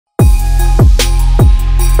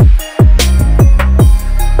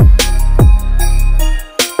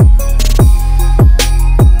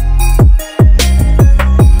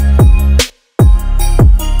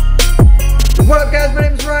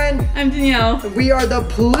We are the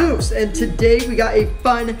Ploofs, and today we got a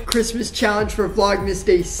fun Christmas challenge for Vlogmas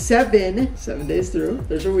Day 7. 7 days through.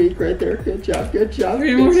 There's a week right there. Good job, good job.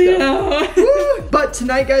 Good stuff. But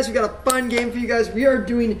tonight, guys, we got a fun game for you guys. We are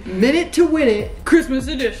doing Minute to Win It. Christmas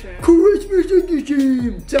edition. Christmas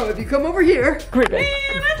edition. So if you come over here. Come here, babe.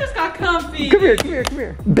 Man, I just got comfy. Come here, come here, come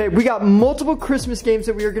here. Babe, we got multiple Christmas games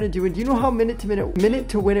that we are going to do. And do you know how Minute to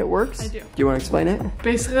Win It works? I do. Do you want to explain it?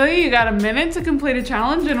 Basically, you got a minute to complete a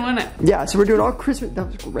challenge and win it. Yeah, so we're doing all Christmas. That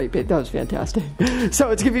was great, babe. That was fantastic.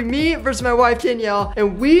 So it's gonna be me versus my wife Danielle,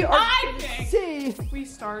 and we are gonna see. We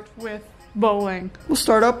start with bowling. We'll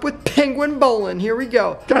start up with penguin bowling. Here we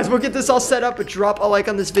go, guys. We'll get this all set up, but drop a like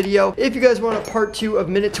on this video if you guys want a part 2 of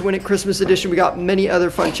Minute to Win It Christmas edition. We got many other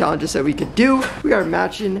fun challenges that we could do. We got our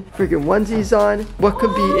matching freaking onesies on. What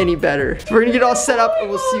could be any better? So we're gonna get all set up, and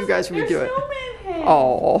we'll see you guys when we do it.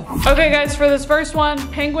 Oh. Okay, guys, for this first one,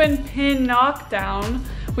 penguin pin knockdown.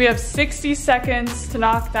 We have 60 seconds to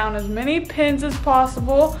knock down as many pins as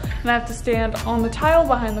possible, and I have to stand on the tile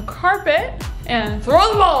behind the carpet and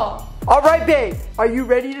throw the ball. All right, babe. Are you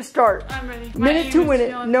ready to start? I'm ready. Minute to Win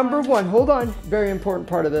It, number 1. Hold on. Very important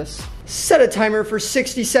part of this. Set a timer for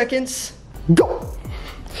 60 seconds. Go.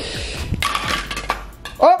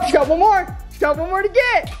 Oh, she got one more. She got one more to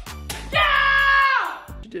get. Yeah!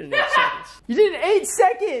 You did it in 8 seconds. You did it in 8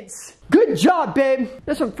 seconds. Good job, babe.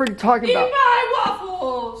 That's what I'm freaking talking about. Eat my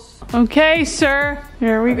waffles. Okay, sir.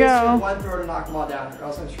 Here we go. One throw to knock them all down, or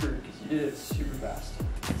else I'm screwed because you did it super fast.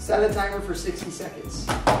 Set a timer for 60 seconds.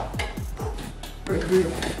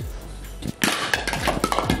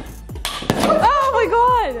 Oh my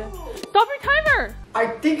god! Stop your timer! I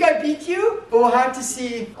think I beat you, but we'll have to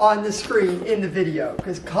see on the screen in the video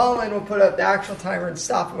because Colin will put up the actual timer and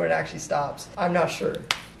stop it when it actually stops. I'm not sure.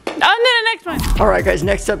 On to the next one. All right, guys,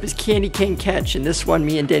 next up is candy cane catch. And this one,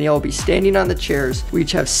 me and Danielle will be standing on the chairs. We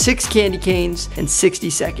each have 6 candy canes and 60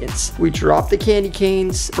 seconds. We drop the candy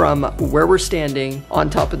canes from where we're standing on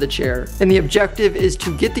top of the chair. And the objective is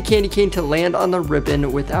to get the candy cane to land on the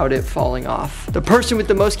ribbon without it falling off. The person with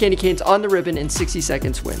the most candy canes on the ribbon in 60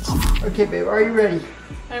 seconds wins. Okay, babe, are you ready?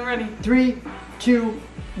 I'm ready. 3, 2,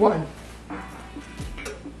 1.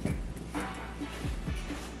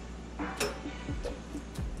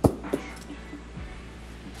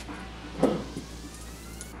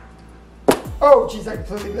 Oh, jeez, I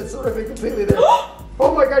completely missed the ribbon completely there.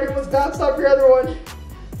 Oh my god, you almost bounced off your other one.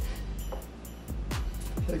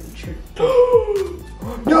 I feel like the trick.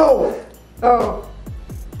 No! Oh.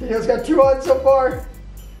 Danielle's got 2 on so far.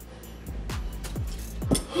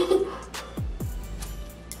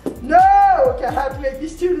 No! Okay, I have to make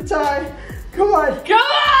these 2 to tie. Come on. come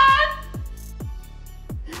on!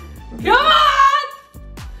 Come on!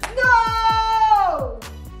 No!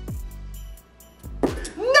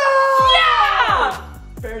 No! Yeah!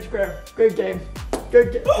 Fair and square. Good game.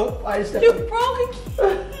 Good game. Oh, I just You broke a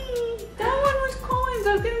key. That one was coins.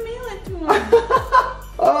 I was gonna mail it to him.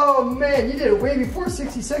 Oh man, you did it way before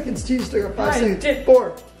 60 seconds too. You still got 5 I seconds. did.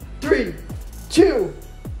 4, 3, 2,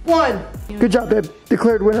 1. Good job, babe.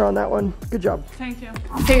 Declared winner on that one. Good job. Thank you.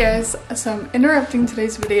 Hey guys, so I'm interrupting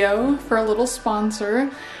today's video for a little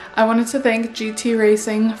sponsor. I wanted to thank GT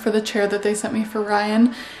Racing for the chair that they sent me for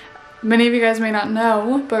Ryan. Many of you guys may not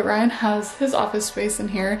know, but Ryan has his office space in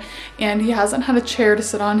here and he hasn't had a chair to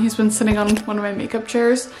sit on. He's been sitting on one of my makeup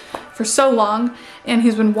chairs for so long and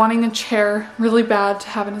he's been wanting a chair really bad to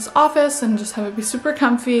have in his office and just have it be super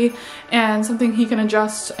comfy and something he can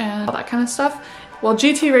adjust and all that kind of stuff. Well,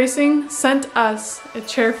 GT Racing sent us a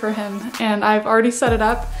chair for him and I've already set it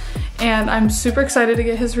up and I'm super excited to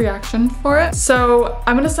get his reaction for it. So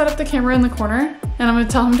I'm gonna set up the camera in the corner and I'm gonna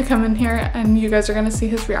tell him to come in here and you guys are gonna see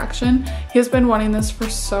his reaction. He has been wanting this for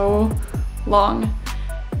so long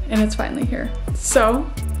and it's finally here. So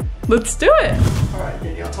let's do it. All right,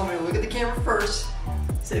 Danielle told me to look at the camera first,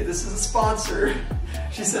 say this is a sponsor.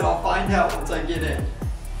 She said I'll find out once I get in.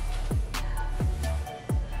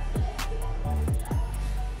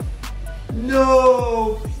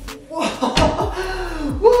 No! What?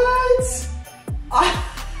 I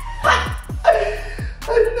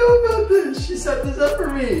didn't know about this. She set this up for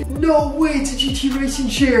me. No way, it's a GT Racing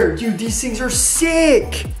chair. Dude, these things are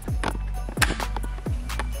sick.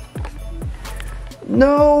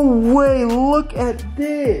 No way, look at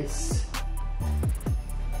this.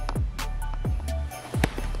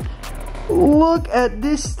 Look at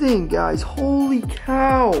this thing, guys. Holy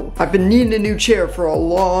cow. I've been needing a new chair for a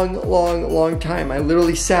long time. I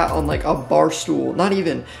literally sat on like a bar stool. Not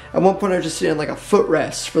even. At one point I was just sitting on like a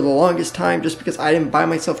footrest for the longest time just because I didn't buy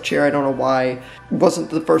myself a chair. I don't know why. It wasn't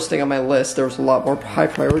the first thing on my list. There was a lot more high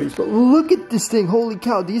priorities. But look at this thing. Holy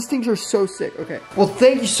cow. These things are so sick. Okay. Well,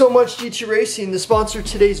 thank you so much, GT Racing, the sponsor of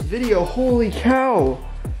today's video. Holy cow.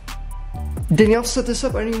 Danielle set this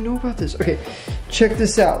up. I didn't even know about this. Okay, check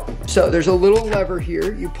this out. So there's a little lever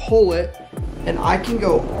here. You pull it, and I can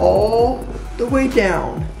go all the way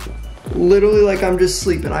down. Literally like I'm just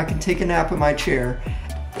sleeping. I can take a nap in my chair.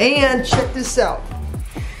 And check this out.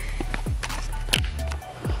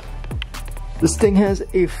 This thing has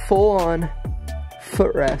a full-on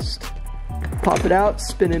footrest. Pop it out,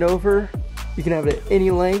 spin it over. You can have it at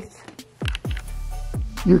any length.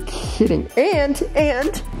 You're kidding. And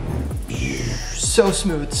so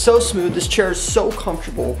smooth, so smooth. This chair is so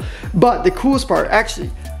comfortable. But the coolest part,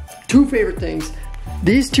 actually, two favorite things.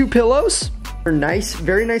 These two pillows are nice,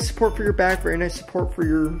 very nice support for your back, very nice support for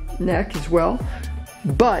your neck as well.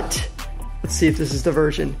 But let's see if this is the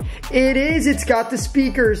version. It is, it's got the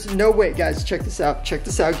speakers. No, wait, guys, check this out. Check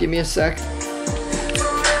this out, give me a sec.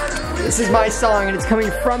 This is my song and it's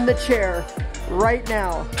coming from the chair right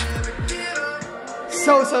now.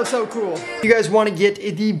 So cool. If you guys want to get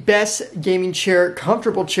the best gaming chair,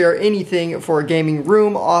 comfortable chair, anything for a gaming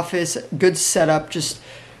room, office, good setup, just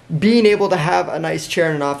being able to have a nice chair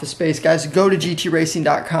in an office space, guys, go to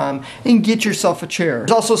gtracing.com and get yourself a chair.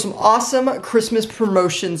 There's also some awesome Christmas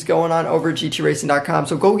promotions going on over at gtracing.com,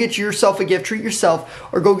 so go get yourself a gift, treat yourself,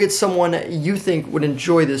 or go get someone you think would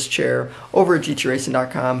enjoy this chair over at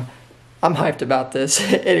gtracing.com. I'm hyped about this.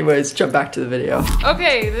 Anyways, jump back to the video.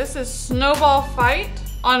 Okay, this is Snowball Fight.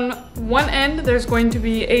 On one end, there's going to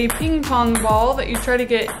be a ping pong ball that you try to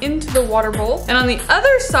get into the water bowl. And on the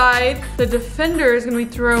other side, the defender is gonna be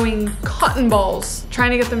throwing cotton balls,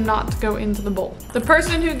 trying to get them not to go into the bowl. The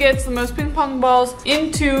person who gets the most ping pong balls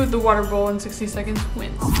into the water bowl in 60 seconds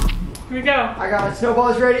wins. Here we go. I got it.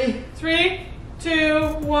 Snowballs ready? 3,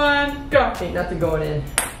 2, 1, go. Ain't nothing going in.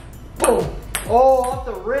 Boom. Oh, off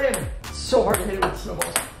the rim. So hard to hit it with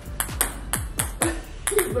snowballs.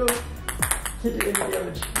 Hit it into the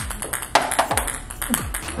image.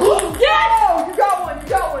 Yes! Oh, you got one, you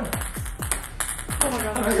got one. Oh my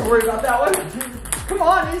god. I'm not gonna worry about that one. Come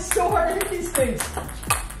on, it's so hard to hit these things.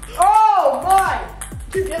 Oh my!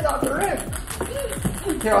 You get off the rim.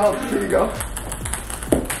 Here, I'll help you. Here you go.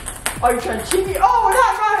 Oh, you're trying to cheat me? Oh,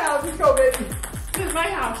 not my house. Let's go, baby. This is my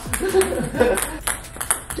house.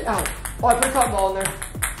 Get out. Oh, I put a cotton ball in there.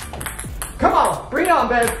 Come on, bring it on,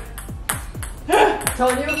 babe.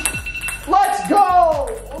 Telling you. Let's go!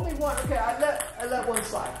 Only one. Okay, I let one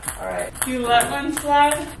slide. All right. You let one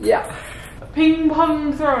slide? Yeah. A ping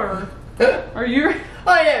pong thrower. Are you?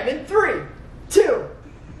 I am in 3, 2,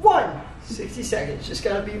 1. 60 seconds. Just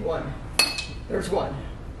gotta beat one. There's one.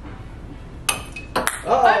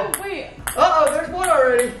 Uh-oh. Wait. Uh-oh, there's one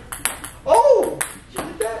already. Oh! She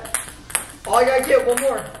did that. Oh, I gotta get one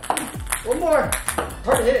more. One more.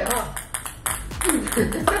 Hard to hit it, huh?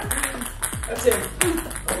 That's it.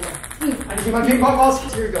 I need to get my ping pong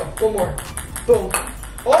balls. Here we go. One more. Boom.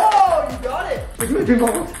 Oh, you got it. Look at my ping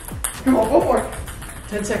pong balls. Come on, one more.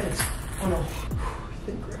 10 seconds. Oh no.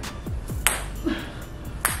 Think grab.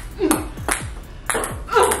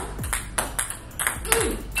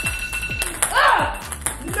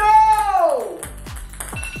 No!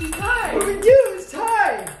 Tied. What did we do? It's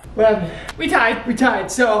tied. What happened? We tied. We tied.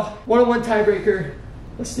 So, 1-on-1 tiebreaker.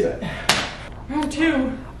 Let's do it. Round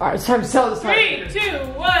 2. All right, it's time to sell this. 3, 2,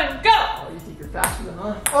 1, go! Oh, you think you're faster than,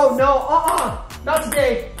 huh? Oh no, not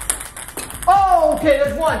today. Oh, okay,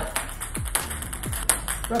 there's one.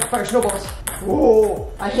 Rapid fire snowballs.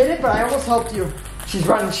 Whoa, I hit it, but I almost helped you. She's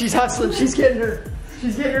running, she's hustling, she's getting her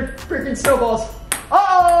freaking snowballs.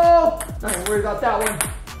 Uh-oh! Not gonna worry about that one.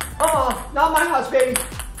 Not my house, baby.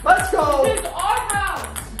 Let's go. This is our house.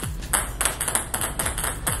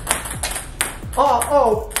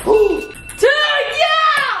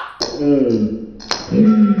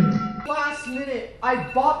 Last minute,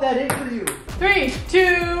 I bought that in for you. 3,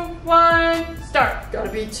 2, 1, start. Gotta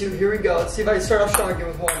beat 2, here we go. Let's see if I can start off strong again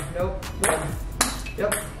with 1. Nope, 1.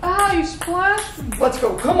 Yep. Ah, you splashed me. Let's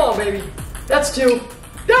go, come on, baby. That's 2.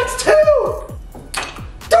 That's 2!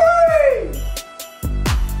 3!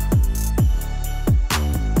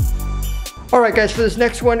 Alright guys, for this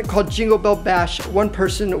next one called Jingle Bell Bash, one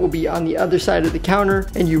person will be on the other side of the counter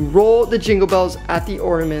and you roll the jingle bells at the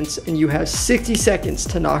ornaments and you have 60 seconds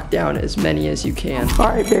to knock down as many as you can.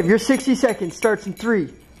 Alright babe, your 60 seconds starts in 3,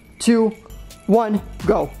 2, 1,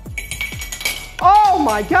 go. Oh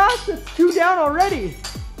my gosh, that's 2 down already.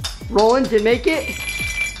 Rolling, didn't make it.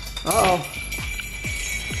 Uh-oh.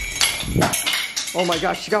 Oh my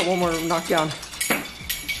gosh, she got one more knockdown.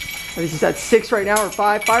 I think she's at 6 right now, or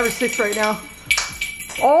 5 or 6 right now.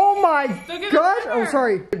 Oh my gosh, oh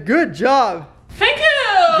sorry. Good job. Thank you.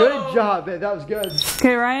 Good job, babe, that was good.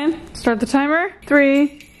 Okay, Ryan, start the timer.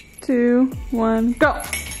 3, 2, 1, go.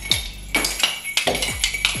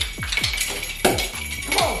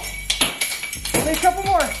 Come on. Only a couple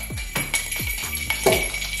more.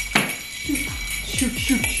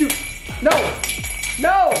 Shoot. No.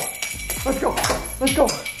 Let's go.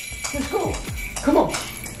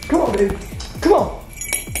 Come on, baby. Come on.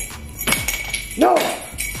 No.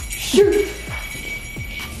 Shoot.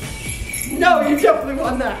 No, you definitely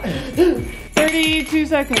won that. 32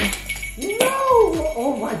 seconds. No.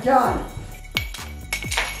 Oh my God.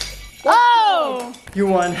 Oh. You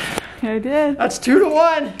won. I did. That's 2 to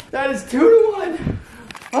 1. That is 2 to 1.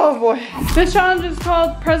 Oh boy. This challenge is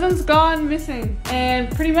called Presents Gone Missing. And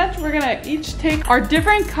pretty much we're gonna each take our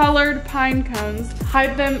different colored pine cones,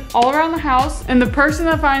 hide them all around the house, and the person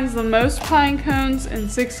that finds the most pine cones in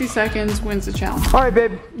 60 seconds wins the challenge. All right,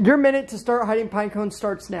 babe. Your minute to start hiding pine cones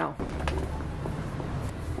starts now.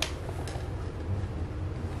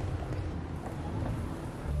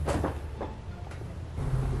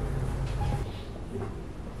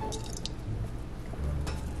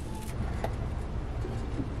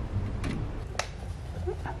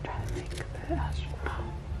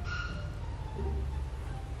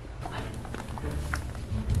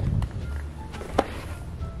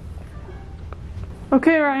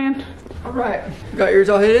 Okay, Ryan. All right. Got yours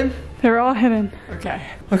all hidden? They're all hidden. Okay.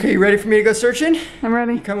 Okay, you ready for me to go searching? I'm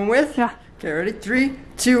ready. You coming with? Yeah. Okay, ready? 3,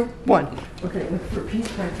 2, 1. Okay, look for pink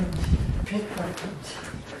pine cones. Pink pine cones.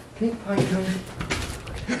 Pink pine cones.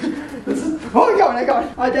 Oh, I got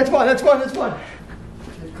it. That's one.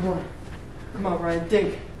 Okay, come on, Ryan,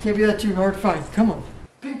 think. Can't be that too hard to find. Come on.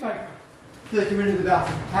 Pink pine cone. I feel like you're into the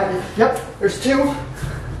bathroom. Have it. Yep, there's 2.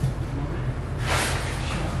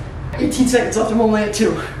 18 seconds left, I'm only at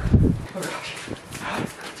 2. Oh gosh.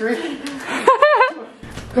 3.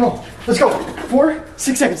 Come on, let's go. 4,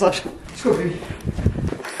 6 seconds left. Let's go, baby.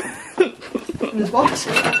 In this box.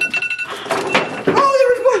 Oh, there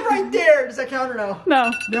was one right there. Does that count or no?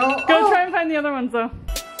 No. No? Go try and find the other ones though.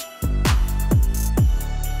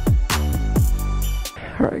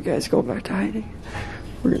 Alright guys, going back to hiding.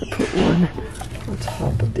 We're gonna put one on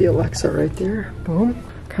top of the Alexa right there. Boom.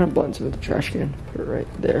 Kind of blends with the trash can. Put it right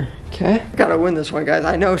there. Okay. Gotta win this one, guys.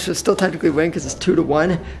 I know she'll still technically win because it's 2 to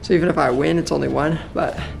 1. So even if I win, it's only 1.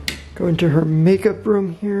 But go into her makeup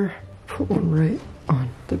room here. Put one right on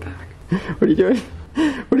the back. What are you doing?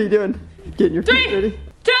 What are you doing? Getting your feet ready?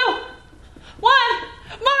 2, 1,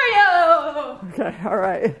 Mario! Okay,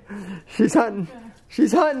 alright. She's hunting.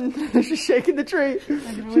 She's hunting. She's shaking the tree.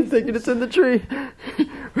 She's thinking it's in the tree.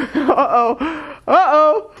 Uh-oh.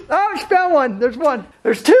 Uh-oh. Oh, she found one. There's one.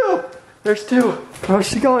 There's 2. There's 2. Oh,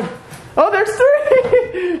 she's going. Oh, there's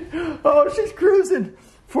 3. Oh, she's cruising.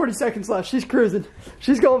 40 seconds left. She's cruising.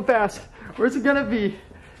 She's going fast. Where's it gonna be?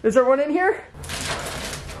 Is there one in here?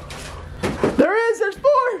 There is. There's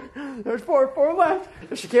 4. There's 4 left.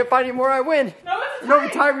 If she can't find any more, I win. No,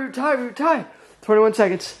 it's a tie. No, we tie. 21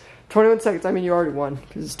 seconds. 21 seconds. I mean, you already won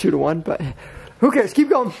because it's 2 to 1, but who cares? Keep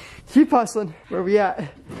going. Keep hustling. Where we at?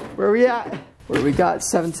 Where we at? What do we got?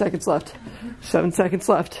 7 seconds left. 7 seconds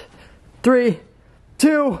left. 3,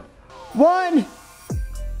 2, 1.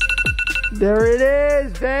 There it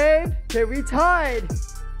is, babe. Okay, we tied,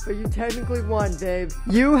 but you technically won, babe.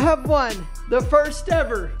 You have won the first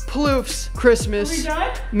ever Ploofs Christmas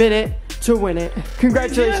minute to win it.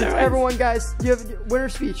 Congratulations, everyone, guys. You have winner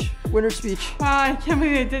speech. Winner speech. Wow, I can't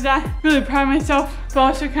believe I did that. Really proud of myself, but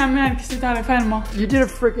also kind of mad because I thought I found them all. You did a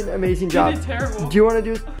freaking amazing job. You did terrible. Do you want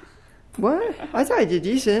to do... What? I thought I did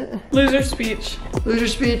decent. Loser speech. Loser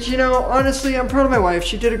speech. You know, honestly, I'm proud of my wife.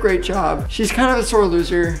 She did a great job. She's kind of a sore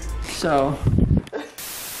loser, so...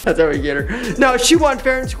 That's how we get her. No, she won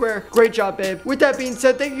fair and square. Great job, babe. With that being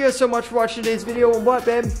said, thank you guys so much for watching today's video. And what,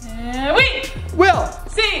 babe? We'll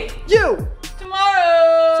see you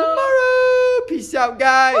tomorrow. Peace out,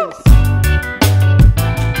 guys. Woo!